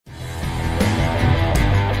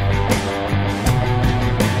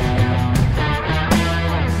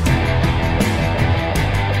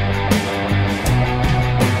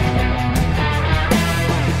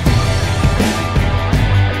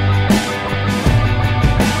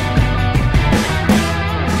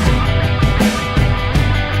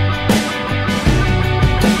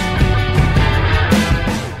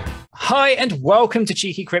Hi, and welcome to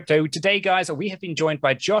Cheeky Crypto. Today, guys, we have been joined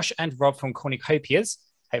by Josh and Rob from Cornucopias.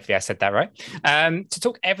 Hopefully I said that right. To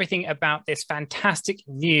talk everything about this fantastic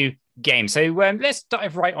new game. So let's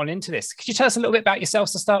dive right on into this. Could you tell us a little bit about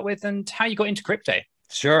yourselves to start with and how you got into crypto?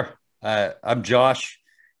 Sure. I'm Josh,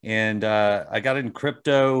 and I got in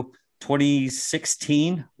crypto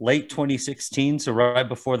 2016, late 2016, so right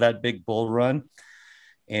before that big bull run.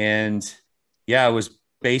 And yeah, I was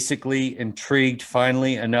basically intrigued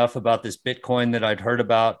finally enough about this Bitcoin that I'd heard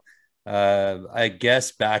about, I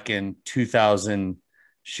guess back in 2000.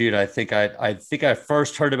 Shoot, I think I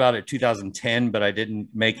first heard about it 2010, but I didn't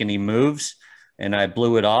make any moves, and I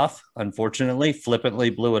blew it off. Unfortunately,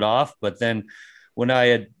 flippantly blew it off. But then, when I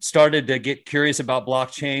had started to get curious about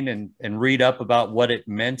blockchain and read up about what it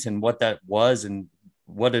meant and what that was and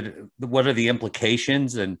what are the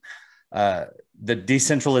implications and the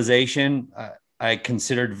decentralization, I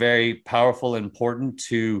considered very powerful and important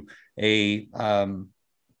to a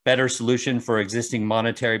better solution for existing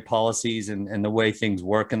monetary policies and the way things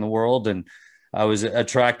work in the world. And I was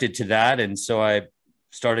attracted to that. And so I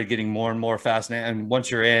started getting more and more fascinated. And once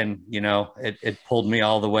you're in, it pulled me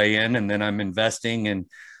all the way in. And then I'm investing and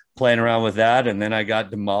playing around with that. And then I got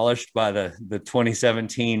demolished by the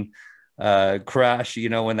 2017 crash,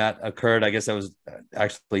 when that occurred. I guess that was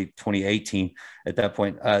actually 2018 at that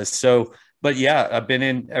point. But yeah, I've been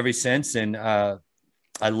in ever since. And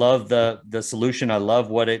I love the solution. I love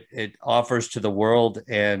what it offers to the world,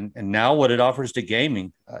 and now what it offers to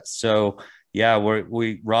gaming. Yeah,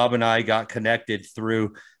 Rob and I got connected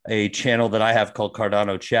through a channel that I have called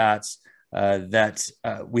Cardano Chats that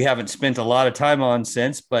we haven't spent a lot of time on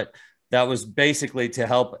since, but that was basically to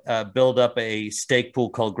help build up a stake pool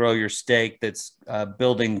called Grow Your Stake that's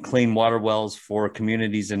building clean water wells for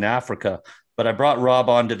communities in Africa. But I brought Rob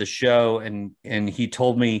onto the show, and he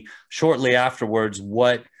told me shortly afterwards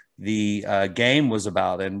what the game was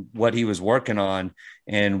about and what he was working on,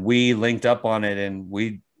 and we linked up on it, and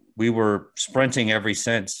we were sprinting ever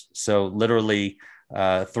since. So literally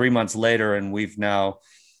 3 months later, and we've now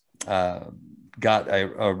got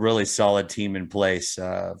a really solid team in place,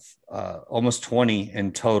 almost 20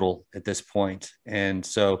 in total at this point. And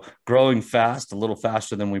so growing fast, a little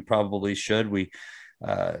faster than we probably should. We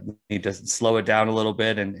need to slow it down a little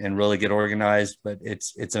bit and really get organized, but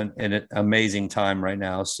it's an amazing time right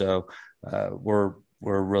now. So we're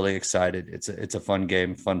really excited. It's a fun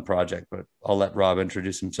game, fun project, but I'll let Rob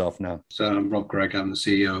introduce himself now. So I'm Rob Gregg. I'm the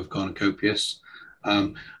CEO of Cornucopias.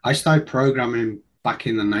 I started programming back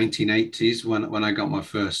in the 1980s when I got my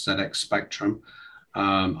first ZX Spectrum.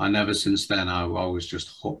 And ever since then, I was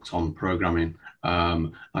just hooked on programming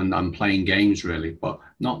and I'm playing games really, but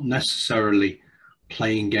not necessarily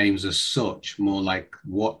playing games as such, more like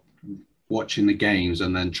watching the games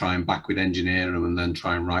and then try and backward engineer them and then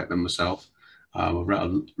try and write them myself. I've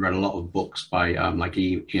read a lot of books by like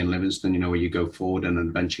Ian Livingstone, where you go forward and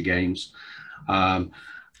adventure games.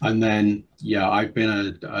 And then, yeah, I've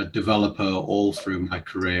been a developer all through my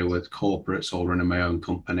career with corporates, all running my own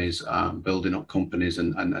companies, building up companies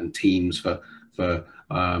and teams for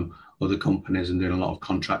other companies and doing a lot of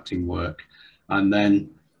contracting work. And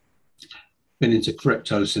then been into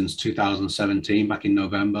crypto since 2017, back in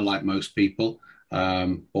November, like most people.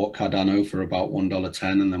 Bought Cardano for about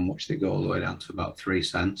 $1.10 and then watched it go all the way down to about 3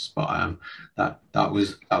 cents. But that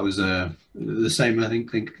was the same, I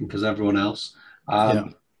think as everyone else. Yeah.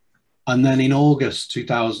 And then in August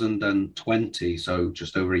 2020, so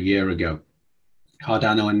just over a year ago,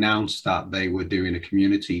 Cardano announced that they were doing a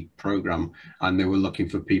community program and they were looking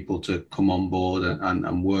for people to come on board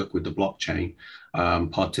and work with the blockchain,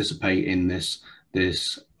 participate in this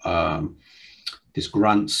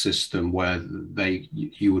grant system where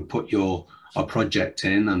you would put a project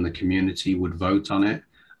in and the community would vote on it.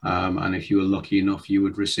 And if you were lucky enough, you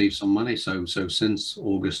would receive some money. So since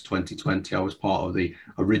August 2020, I was part of the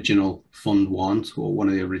original Fund One, or one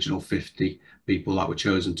of the original 50 people that were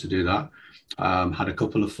chosen to do that. Had a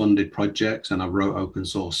couple of funded projects and I wrote open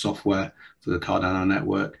source software for the Cardano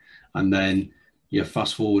network. And then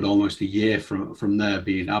fast forward almost a year from there,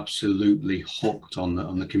 being absolutely hooked on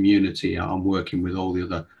the community. I'm working with all the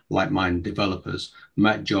other like-minded developers,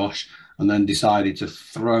 met Josh, and then decided to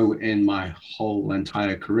throw in my whole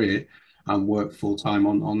entire career and work full-time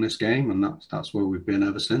on this game. And that's where we've been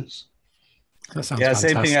ever since. That sounds fantastic. fantastic.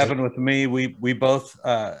 Same thing happened with me. We both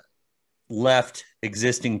left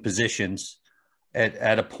existing positions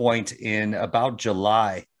at a point in about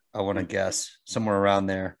July, I want to guess, somewhere around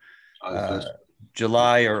there.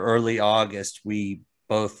 July or early August, we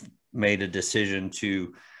both made a decision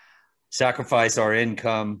to sacrifice our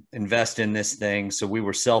income, invest in this thing. So we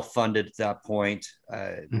were self-funded at that point.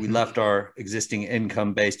 We left our existing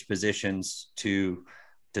income-based positions to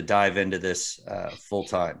dive into this full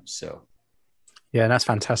time. So. Yeah, and that's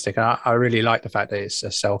fantastic. I really like the fact that it's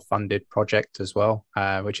a self-funded project as well,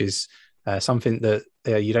 which is something that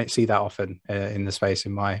you don't see that often in the space,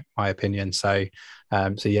 in my opinion. So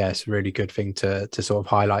yeah, it's a really good thing to sort of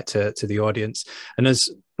highlight to the audience. And as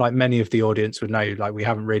like many of the audience would know, like we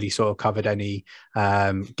haven't really sort of covered any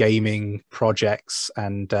gaming projects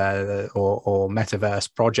and or metaverse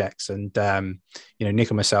projects. And you know, Nick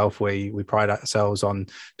and myself, we pride ourselves on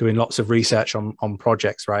doing lots of research on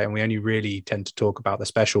projects, right? And we only really tend to talk about the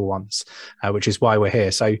special ones, which is why we're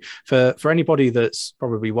here. So for anybody that's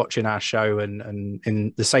probably watching our show and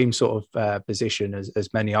in the same sort of position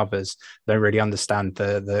as many others, don't really understand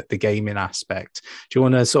the gaming aspect, do you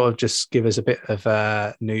want to sort of just give us a bit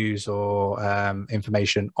of news or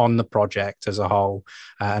information on the project as a whole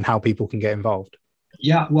and how people can get involved?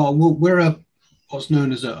 Yeah, well, we're what's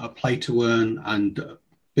known as a play to earn and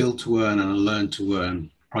build to earn and a learn to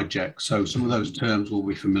earn project. So some of those terms will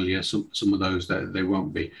be familiar, some of those that they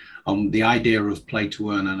won't be. The idea of play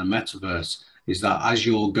to earn and a metaverse is that as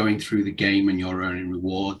you're going through the game and you're earning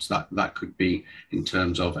rewards, that could be in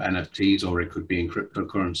terms of NFTs or it could be in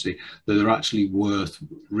cryptocurrency, that are actually worth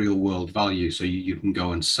real world value. So you can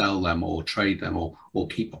go and sell them or trade them or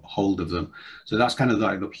keep hold of them. So that's kind of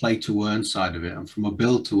like the play to earn side of it. And from a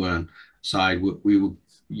build to earn side,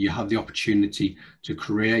 you have the opportunity to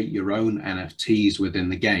create your own NFTs within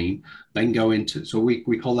the game, then go into, so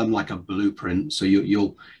we call them like a blueprint. So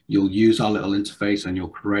you'll use our little interface and you'll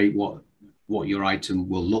create what your item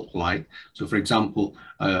will look like. So for example,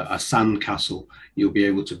 a sand castle, you'll be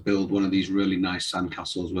able to build one of these really nice sand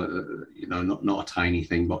castles, you know, not a tiny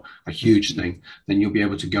thing, but a huge thing. Then you'll be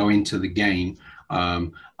able to go into the game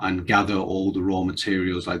and gather all the raw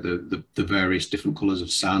materials, like the various different colors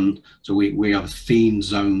of sand. So we have theme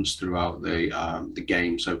zones throughout the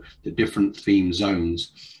game. So the different theme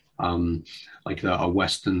zones, like a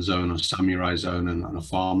western zone, a samurai zone, and a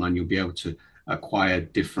farmland, you'll be able to acquire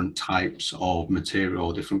different types of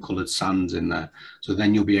material, different colored sands in there. So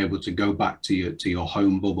then you'll be able to go back to your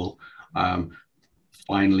home bubble,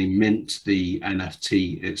 finally mint the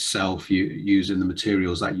NFT itself using the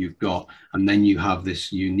materials that you've got, and then you have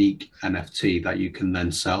this unique NFT that you can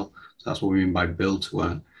then sell. So that's what we mean by build to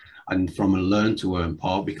earn. And from a learn to earn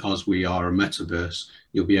part, because we are a metaverse,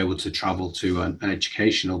 you'll be able to travel to an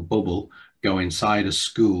educational bubble, go inside a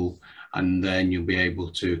school, and then you'll be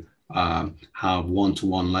able to have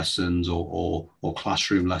one-to-one lessons or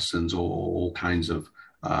classroom lessons or all kinds of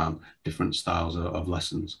different styles of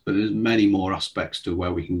lessons. But there's many more aspects to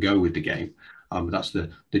where we can go with the game. That's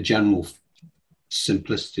the general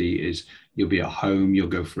simplicity. Is you'll be at home, you'll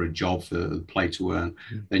go for a job for the play to earn,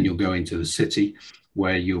 then you'll go into the city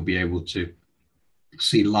where you'll be able to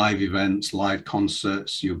see live events, live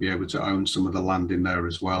concerts. You'll be able to own some of the land in there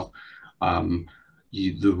as well. The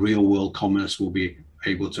real world commerce will be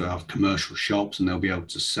able to have commercial shops, and they'll be able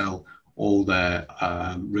to sell all their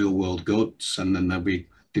real world goods, and then they'll be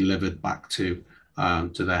delivered back to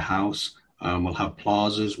their house. We'll have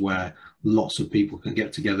plazas where lots of people can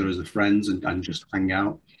get together as friends and just hang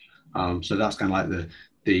out. So that's kind of like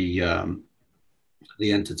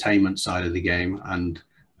the entertainment side of the game, and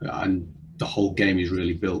the whole game is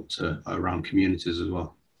really built around communities as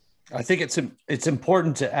well. I think it's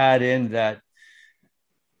important to add in that,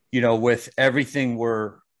 you know, with everything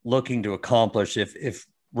we're looking to accomplish, if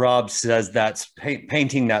Rob says that's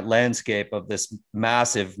painting that landscape of this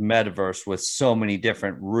massive metaverse with so many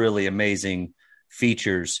different really amazing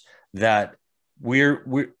features, that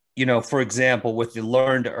we're you know, for example, with the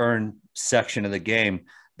learn to earn section of the game,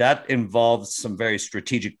 that involves some very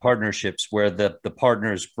strategic partnerships where the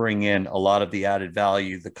partners bring in a lot of the added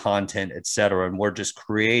value, the content, et cetera, and we're just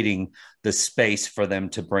creating the space for them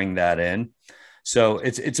to bring that in. So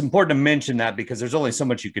it's important to mention that, because there's only so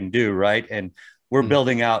much you can do, right? And we're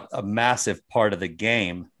building out a massive part of the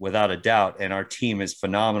game without a doubt, and our team is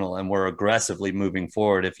phenomenal, and we're aggressively moving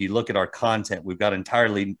forward. If you look at our content, we've got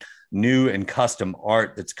entirely new and custom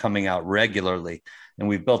art that's coming out regularly, and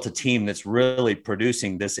we've built a team that's really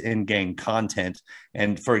producing this in-game content.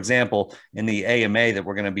 And for example, in the AMA that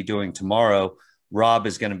we're going to be doing tomorrow, Rob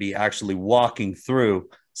is going to be actually walking through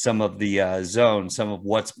some of the zones, some of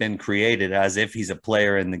what's been created as if he's a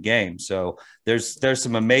player in the game. So there's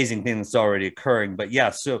some amazing things that's already occurring. But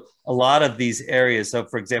yeah, so a lot of these areas, so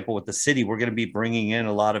for example, with the city, we're going to be bringing in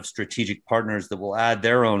a lot of strategic partners that will add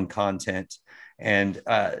their own content. And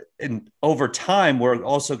over time, we're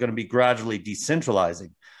also going to be gradually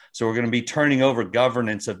decentralizing. So we're going to be turning over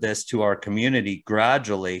governance of this to our community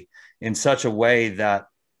gradually in such a way that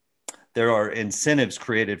there are incentives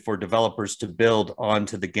created for developers to build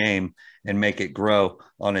onto the game and make it grow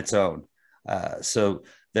on its own. So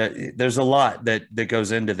there's a lot that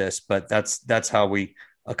goes into this, but that's how we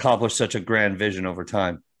accomplish such a grand vision over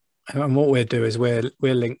time. And what we'll do is we'll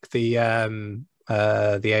link the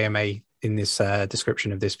AMA in this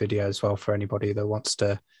description of this video as well for anybody that wants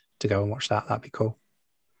to go and watch that. That'd be cool.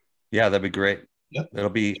 Yeah, that'd be great. Yep. It'll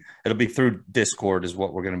be through Discord is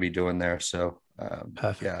what we're going to be doing there. So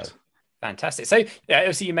perfect. Yeah. Fantastic. So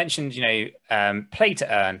obviously you mentioned, play to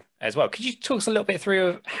earn as well. Could you talk us a little bit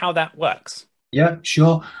through how that works? Yeah,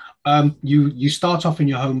 sure. You start off in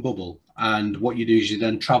your home bubble, and what you do is you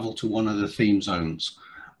then travel to one of the theme zones.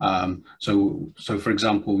 So for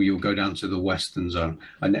example, you'll go down to the Western Zone,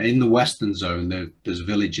 and in the Western Zone, there's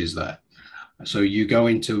villages there. So you go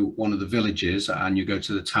into one of the villages and you go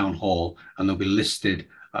to the town hall, and there'll be listed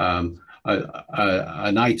an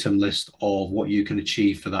item list of what you can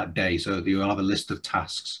achieve for that day. So you have a list of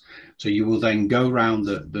tasks. So you will then go around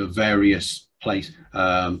the various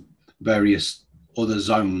various other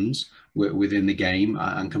zones within the game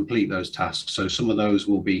and complete those tasks. So some of those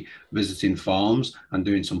will be visiting farms and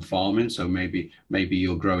doing some farming. So maybe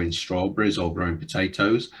you're growing strawberries or growing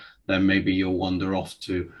potatoes. Then maybe you'll wander off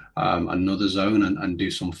to another zone and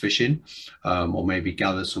do some fishing, or maybe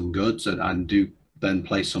gather some goods and then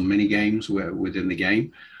play some mini games within the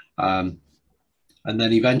game. And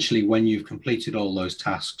then eventually, when you've completed all those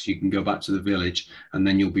tasks, you can go back to the village, and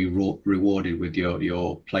then you'll be rewarded with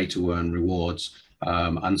your play to earn rewards,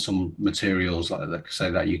 and some materials like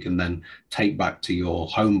say that you can then take back to your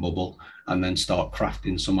home bubble and then start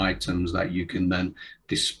crafting some items that you can then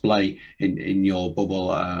display in your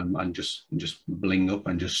bubble, and just bling up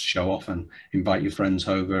and just show off and invite your friends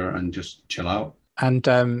over and just chill out. And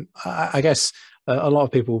I guess a lot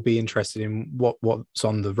of people will be interested in what's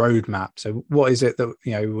on the roadmap. So what is it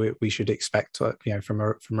that we should expect from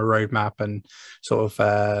a roadmap and sort of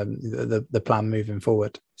the plan moving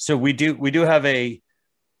forward? So we do have a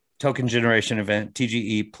token generation event,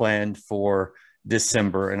 TGE, planned for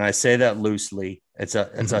December, and I say that loosely. It's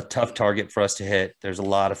a tough target for us to hit. There's a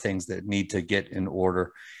lot of things that need to get in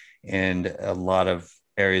order, and a lot of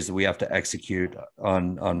areas that we have to execute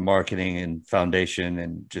on marketing and foundation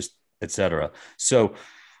and just etc. So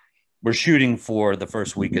we're shooting for the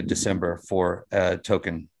first week of December for a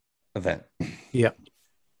token event. Yeah.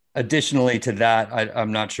 Additionally to that,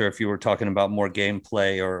 I'm not sure if you were talking about more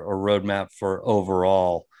gameplay or roadmap for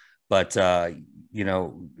overall, but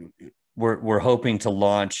we're hoping to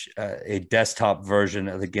launch a desktop version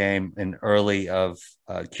of the game in early of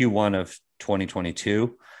Q1 of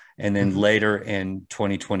 2022, and then later in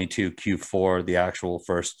 2022 Q4 the actual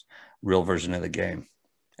first real version of the game.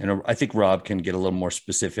 And I think Rob can get a little more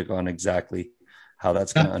specific on exactly how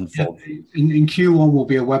that's going to unfold. In Q1 will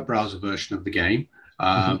be a web browser version of the game.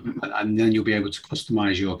 And then you'll be able to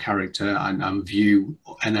customize your character and view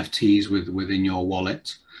NFTs within your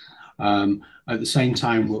wallet. At the same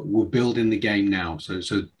time, we're building the game now. So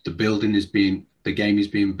the game is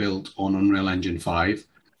being built on Unreal Engine 5.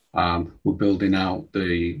 We're building out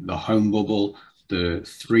the home bubble, the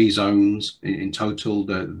 3 zones in total.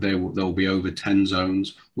 There'll be over 10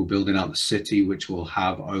 zones. We're building out the city, which will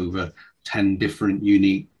have over 10 different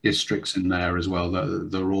unique districts in there as well.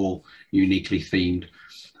 They're all uniquely themed.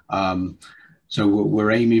 So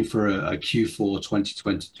we're aiming for a Q4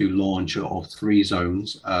 2022 launch of 3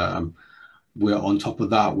 zones. We're on top of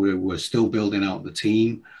that, we're still building out the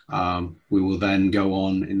team. We will then go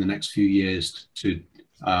on in the next few years to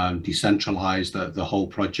decentralize the whole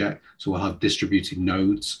project. So we'll have distributed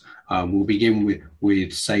nodes. We'll begin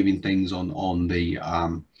with saving things on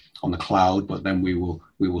the cloud, but then we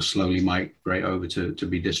will slowly migrate over to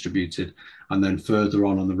be distributed. And then further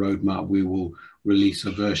on the roadmap, we will release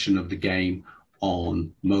a version of the game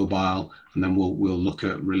on mobile, and then we'll look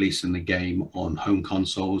at releasing the game on home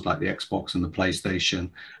consoles like the Xbox and the PlayStation,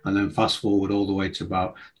 and then fast forward all the way to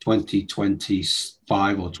about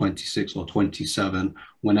 2025 or 26 or 27,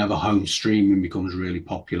 whenever home streaming becomes really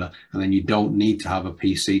popular, and then you don't need to have a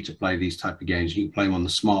PC to play these type of games. You can play them on the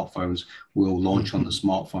smartphones. We'll launch on the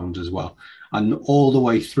smartphones as well, and all the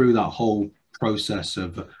way through that whole process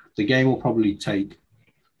of the game will probably take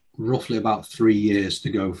roughly about 3 years to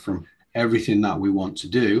go from everything that we want to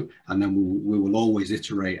do, and then we will always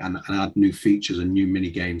iterate and add new features and new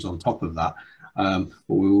mini games on top of that. But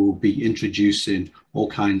we will be introducing all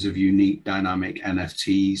kinds of unique dynamic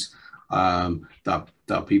NFTs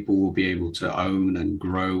that people will be able to own and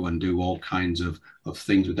grow and do all kinds of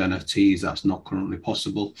things with NFTs that's not currently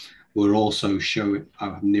possible. we're also showing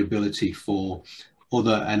the ability for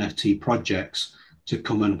other NFT projects to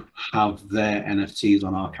come and have their NFTs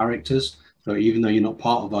on our characters. So even though you're not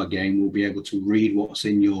part of our game, we'll be able to read what's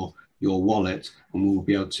in your wallet, and we'll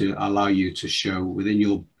be able to allow you to show within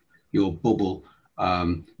your bubble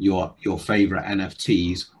your favorite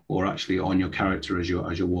NFTs, or actually on your character as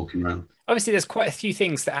you're walking around. Obviously, there's quite a few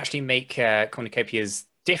things that actually make Cornucopias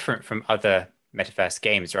different from other metaverse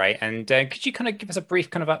games, right? And could you kind of give us a brief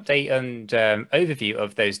kind of update and overview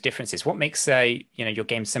of those differences? What makes your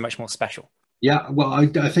game so much more special? Yeah, well, I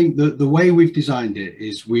think the way we've designed it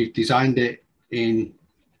is we've designed it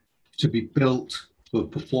to be built for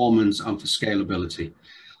performance and for scalability.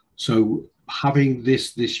 So having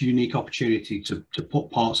this unique opportunity to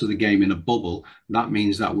put parts of the game in a bubble, that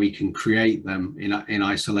means that we can create them in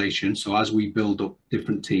isolation. So as we build up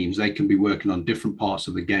different teams, they can be working on different parts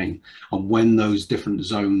of the game, and when those different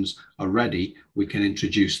zones are ready, we can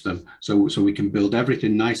introduce them. So we can build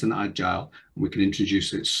everything nice and agile, and we can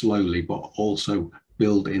introduce it slowly, but also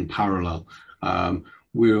build in parallel.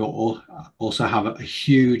 We also have a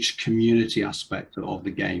huge community aspect of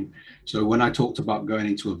the game. So when I talked about going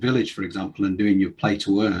into a village, for example, and doing your play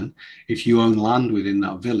to earn, if you own land within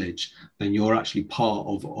that village, then you're actually part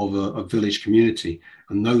of a village community.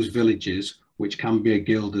 And those villages, which can be a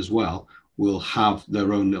guild as well, will have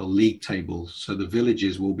their own little league tables. So the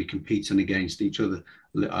villages will be competing against each other,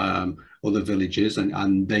 other villages,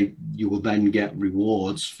 and you will then get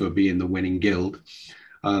rewards for being the winning guild.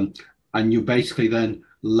 And you're basically then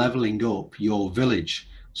leveling up your village.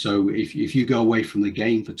 So if you go away from the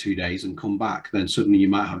game for 2 days and come back, then suddenly you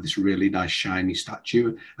might have this really nice shiny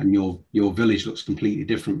statue, and your village looks completely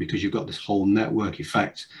different because you've got this whole network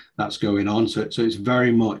effect that's going on. So it's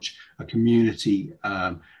very much a community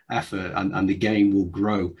effort, and the game will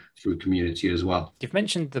grow through community as well. You've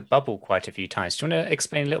mentioned the bubble quite a few times. Do you want to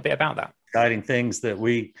explain a little bit about that? Exciting things that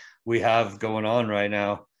we have going on right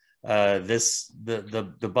now.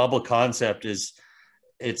 The bubble concept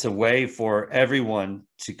it's a way for everyone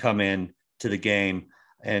to come in to the game,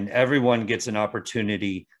 and everyone gets an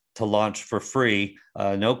opportunity to launch for free,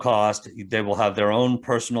 no cost. They will have their own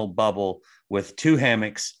personal bubble with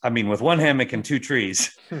with one hammock and 2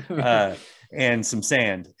 trees, and some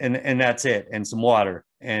sand, and that's it, and some water.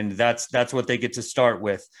 And that's what they get to start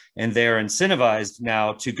with. And they're incentivized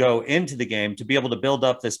now to go into the game to be able to build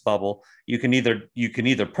up this bubble. You can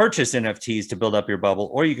either purchase NFTs to build up your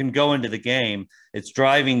bubble, or you can go into the game. It's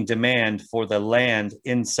driving demand for the land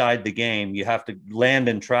inside the game. You have to land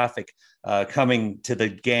and traffic coming to the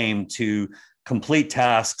game to complete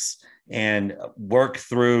tasks and work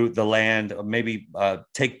through the land, maybe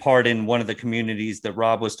take part in one of the communities that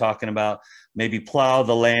Rob was talking about, maybe plow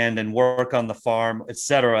the land and work on the farm,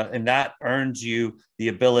 etc. And that earns you the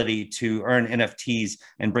ability to earn NFTs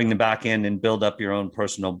and bring them back in and build up your own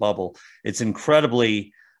personal bubble. It's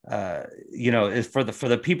incredibly, for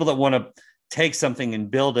the people that want to take something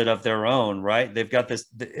and build it of their own, right? They've got this,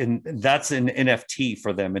 and that's an NFT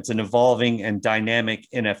for them. It's an evolving and dynamic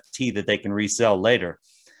NFT that they can resell later.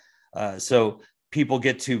 So people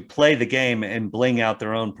get to play the game and bling out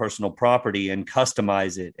their own personal property and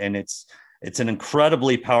customize it. And it's an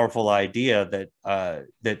incredibly powerful idea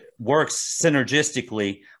that works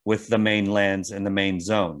synergistically with the main lands and the main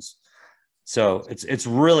zones. So it's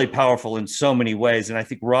really powerful in so many ways. And I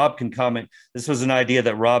think Rob can comment. This was an idea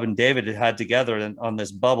that Rob and David had together on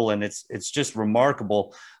this bubble, and it's just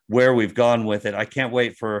remarkable where we've gone with it. I can't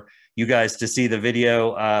wait for you guys to see the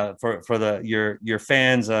video, for your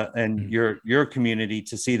fans and your community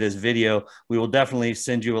to see this video. We will definitely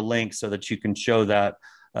send you a link so that you can show that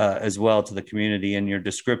as well to the community in your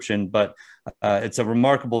description. But it's a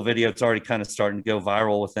remarkable video. It's already kind of starting to go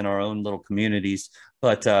viral within our own little communities.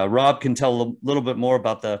 But Rob can tell a little bit more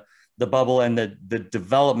about the bubble and the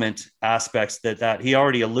development aspects that he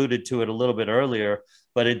already alluded to it a little bit earlier.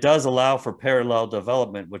 But it does allow for parallel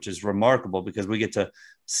development, which is remarkable because we get to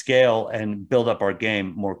scale and build up our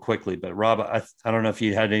game more quickly. But Rob, I don't know if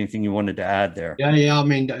you had anything you wanted to add there. Yeah. I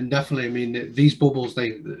mean, definitely. I mean, these bubbles,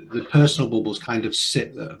 the personal bubbles kind of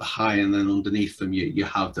sit high, and then underneath them you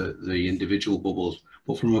have the individual bubbles.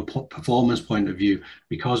 But from a performance point of view,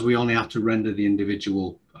 because we only have to render the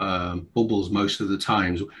individual bubbles most of the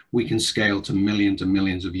times, we can scale to millions and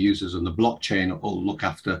millions of users, and the blockchain will look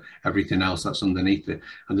after everything else that's underneath it.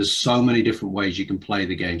 And there's so many different ways you can play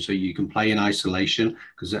the game. So you can play in isolation,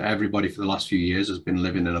 because everybody for the last few years has been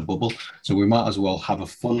living in a bubble. So we might as well have a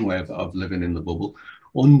fun way of living in the bubble.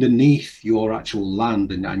 Underneath your actual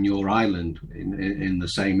land and your island in the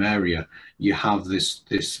same area, you have this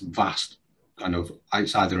vast kind of,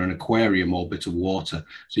 it's either an aquarium or a bit of water.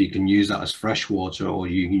 So you can use that as fresh water, or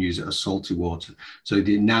you can use it as salty water. So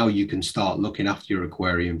now you can start looking after your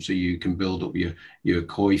aquarium. So you can build up your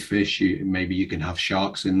koi fish. Maybe you can have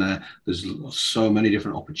sharks in there. There's so many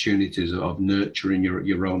different opportunities of nurturing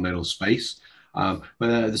your own little space. But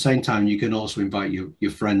at the same time, you can also invite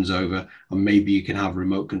your friends over, and maybe you can have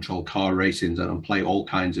remote control car racings and play all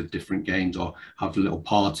kinds of different games, or have little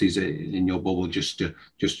parties in your bubble, just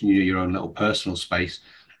your own little personal space.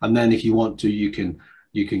 And then if you want to, you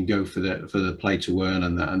can go for the play to earn,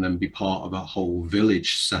 and then be part of a whole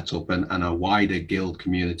village setup and a wider guild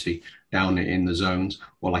community down in the zones.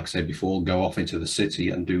 Or like I said before, go off into the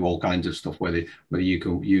city and do all kinds of stuff, whether you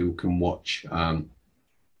can watch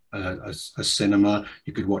a cinema,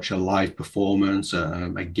 you could watch a live performance,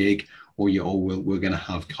 a gig, or we're going to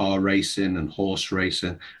have car racing and horse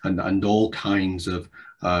racing and all kinds of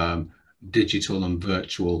digital and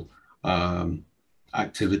virtual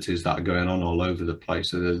activities that are going on all over the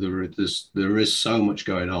place. So there is so much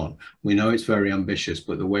going on. We know it's very ambitious,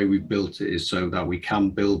 but the way we built it is so that we can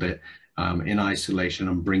build it in isolation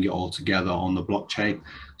and bring it all together on the blockchain.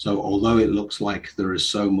 So although it looks like there is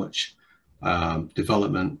so much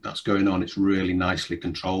development that's going on, it's really nicely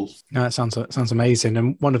controlled. No, that sounds amazing.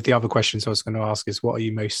 And one of the other questions I was going to ask is, what are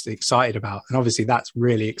you most excited about? And obviously that's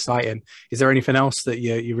really exciting. Is there anything else that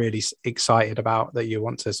you're really excited about that you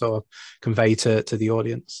want to sort of convey to the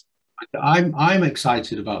audience? I'm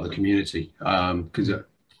excited about the community, because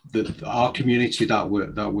our community that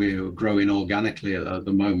we're growing organically at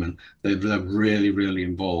the moment, they're really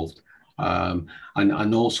involved.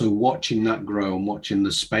 And also watching that grow and watching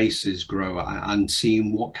the spaces grow and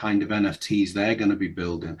seeing what kind of NFTs they're going to be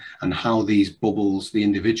building and how these bubbles, the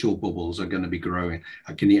individual bubbles, are going to be growing.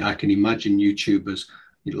 I can imagine YouTubers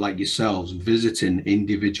like yourselves visiting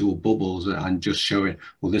individual bubbles and just showing,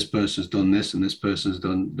 well, this person's done this and this person's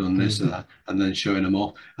done this and that, and then showing them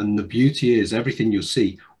off. And the beauty is everything you'll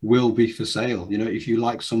see will be for sale. You know, if you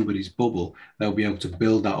like somebody's bubble, they'll be able to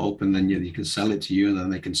build that up, and then you can sell it to you, and then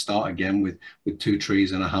they can start again with 2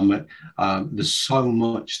 trees and a hammock. There's so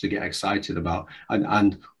much to get excited about,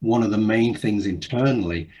 and one of the main things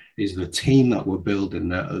internally is the team that we're building.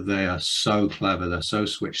 They are so clever, they're so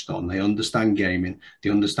switched on, they understand gaming, they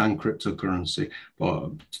understand cryptocurrency,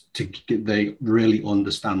 but they really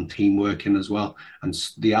understand team working as well. And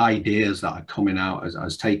the ideas that are coming out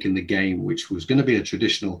as taking the game, which was going to be a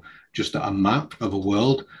traditional, just a map of a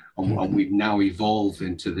world, and we've now evolved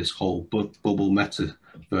into this whole bubble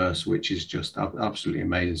metaverse, which is just absolutely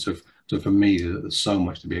amazing. So for me, there's so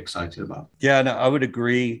much to be excited about. Yeah, no, I would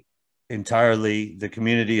agree entirely. The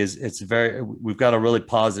community we've got a really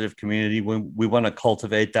positive community. We want to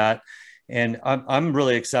cultivate that, and I'm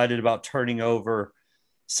really excited about turning over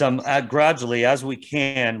some gradually as we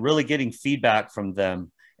can, really getting feedback from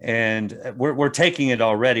them. And we're taking it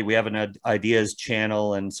already. We have an ideas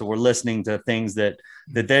channel, and so we're listening to things that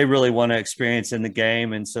they really want to experience in the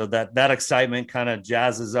game, and so that excitement kind of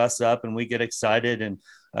jazzes us up, and we get excited. And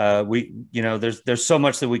there's so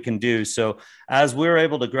much that we can do. So as we're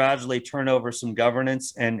able to gradually turn over some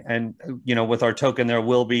governance, and with our token, there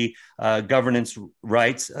will be governance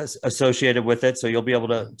rights associated with it. So you'll be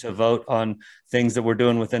able to vote on things that we're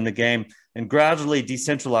doing within the game, and gradually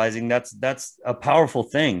decentralizing. That's a powerful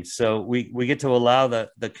thing. So we get to allow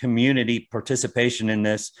the community participation in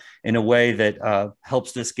this in a way that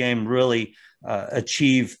helps this game really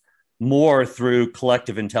achieve more through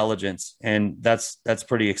collective intelligence, and that's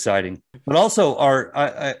pretty exciting. But also,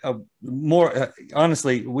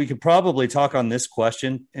 honestly, we could probably talk on this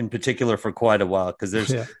question in particular for quite a while, because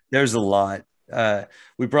there's a lot.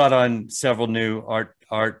 We brought on several new art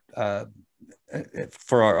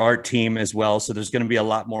for our art team as well, so there's going to be a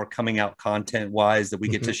lot more coming out content wise that we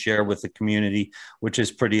get to share with the community, which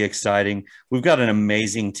is pretty exciting. We've got an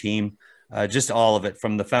amazing team. Just all of it,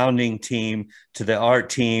 from the founding team to the art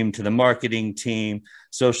team to the marketing team,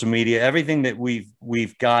 social media, everything that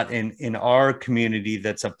we've got in our community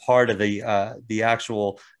that's a part of the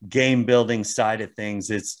actual game building side of things.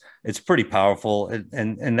 It's pretty powerful,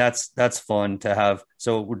 and that's fun to have.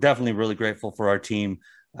 So we're definitely really grateful for our team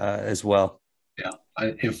as well. Yeah,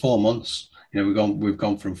 in 4 months, we've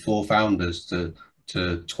gone from 4 founders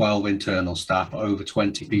to 12 internal staff, over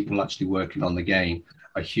 20 people actually working on the game.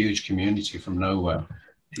 A huge community from nowhere.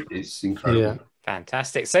 It's incredible. Yeah.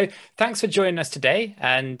 Fantastic. So thanks for joining us today,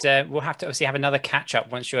 and we'll have to obviously have another catch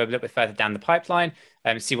up once you're a little bit further down the pipeline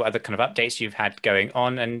and see what other kind of updates you've had going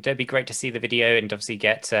on. And it'd be great to see the video and obviously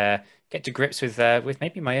get to grips with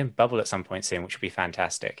maybe my own bubble at some point soon, which would be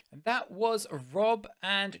fantastic. And that was Rob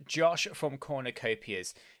and Josh from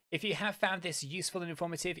Cornucopias. If you have found this useful and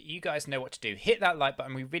informative, you guys know what to do. Hit that like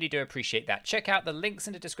button. We really do appreciate that. Check out the links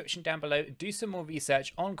in the description down below. Do some more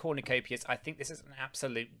research on cornucopias. I think this is an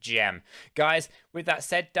absolute gem. Guys, with that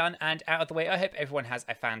said, done, and out of the way, I hope everyone has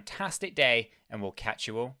a fantastic day, and we'll catch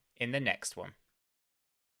you all in the next one.